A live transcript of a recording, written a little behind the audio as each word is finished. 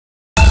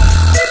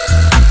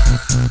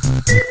Hey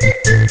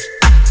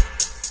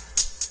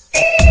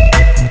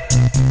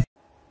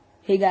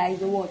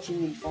guys, you're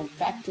watching Inform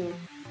Factor.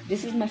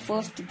 This is my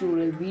first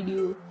tutorial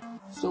video,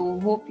 so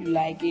hope you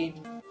like it.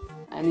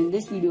 And in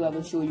this video I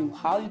will show you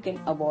how you can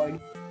avoid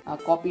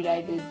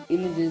copyrighted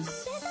images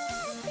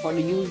for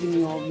the use in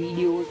your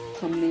videos,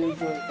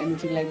 thumbnails or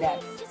anything like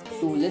that.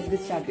 So let's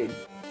get started.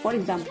 For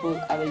example,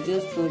 I will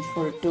just search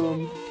for a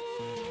term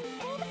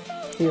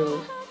here,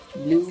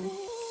 blue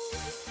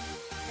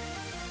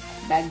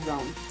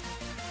background.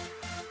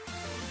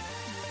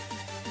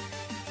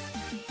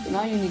 So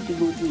now you need to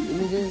go to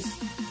images.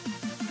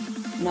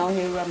 Now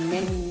here are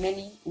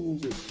many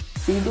images.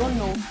 So you don't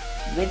know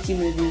which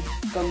images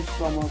comes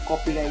from a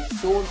copyright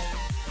source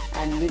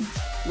and which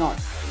not.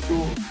 So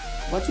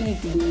what you need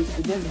to do is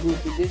to just go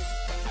to this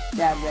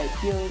tab right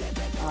here,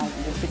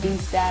 the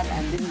settings tab,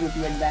 and then go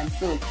to advanced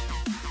search.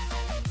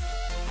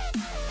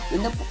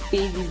 When the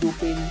page is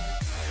open,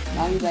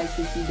 now you guys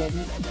will see that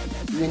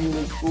when you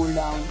will scroll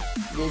down,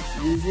 this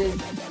uses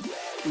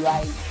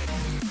right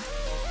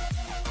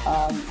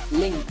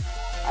link.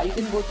 You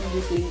can go to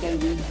this link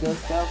and read the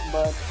stuff,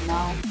 but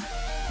now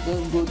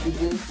just go to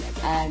this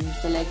and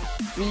select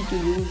free to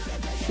use,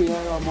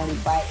 share or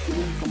modify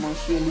even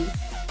commercially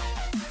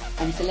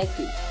and select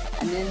it,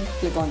 and then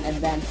click on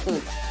advanced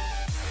search.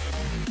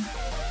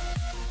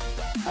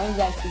 Now you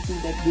guys can see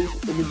that these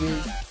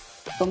images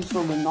comes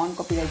from a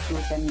non-copyright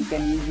source and you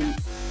can use in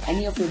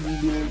any of your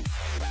videos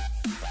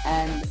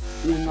and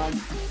you will not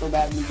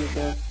probably get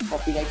a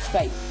copyright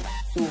strike.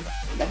 So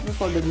that's it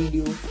for the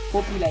video.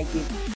 Hope you like it.